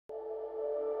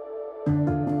...104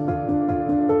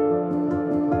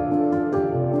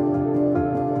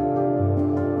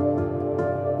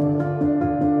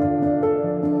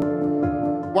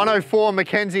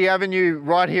 Mackenzie Avenue,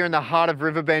 right here in the heart of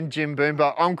Riverbend, Jim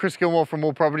Boomba. I'm Chris Gilmore from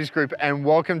All Properties Group, and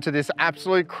welcome to this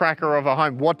absolute cracker of a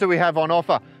home. What do we have on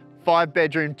offer?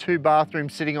 5-bedroom, 2-bathroom,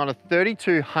 sitting on a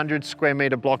 3,200 square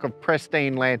metre block of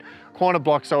pristine land, corner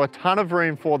block, so a ton of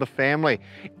room for the family.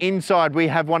 Inside, we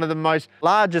have one of the most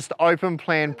largest open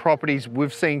plan properties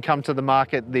we've seen come to the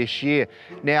market this year.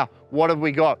 Now, what have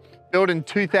we got? Built in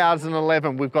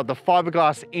 2011, we've got the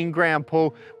fiberglass in-ground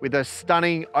pool with a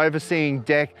stunning overseeing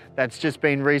deck that's just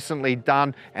been recently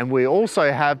done. And we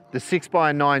also have the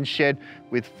 6x9 shed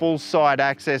with full side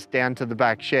access down to the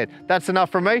back shed. That's enough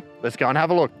from me. Let's go and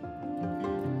have a look.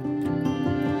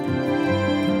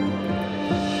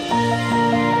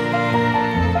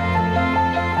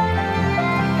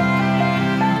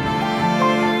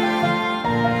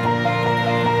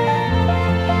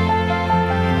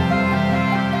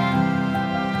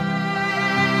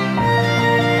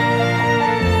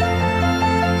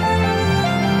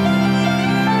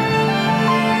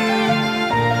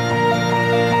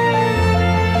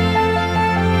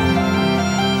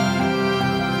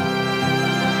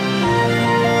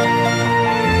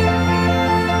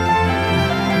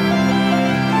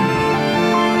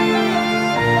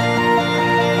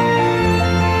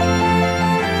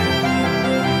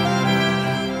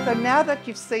 So now that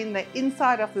you've seen the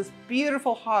inside of this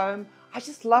beautiful home, I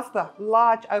just love the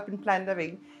large open plan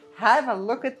living. Have a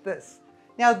look at this.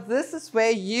 Now this is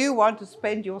where you want to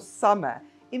spend your summer.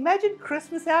 Imagine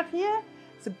Christmas out here.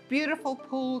 It's a beautiful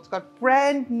pool. It's got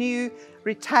brand new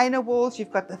retainer walls.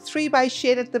 You've got the 3-bay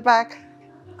shed at the back.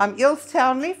 I'm Ilse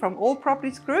Townley from All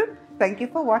Properties Group. Thank you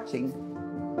for watching.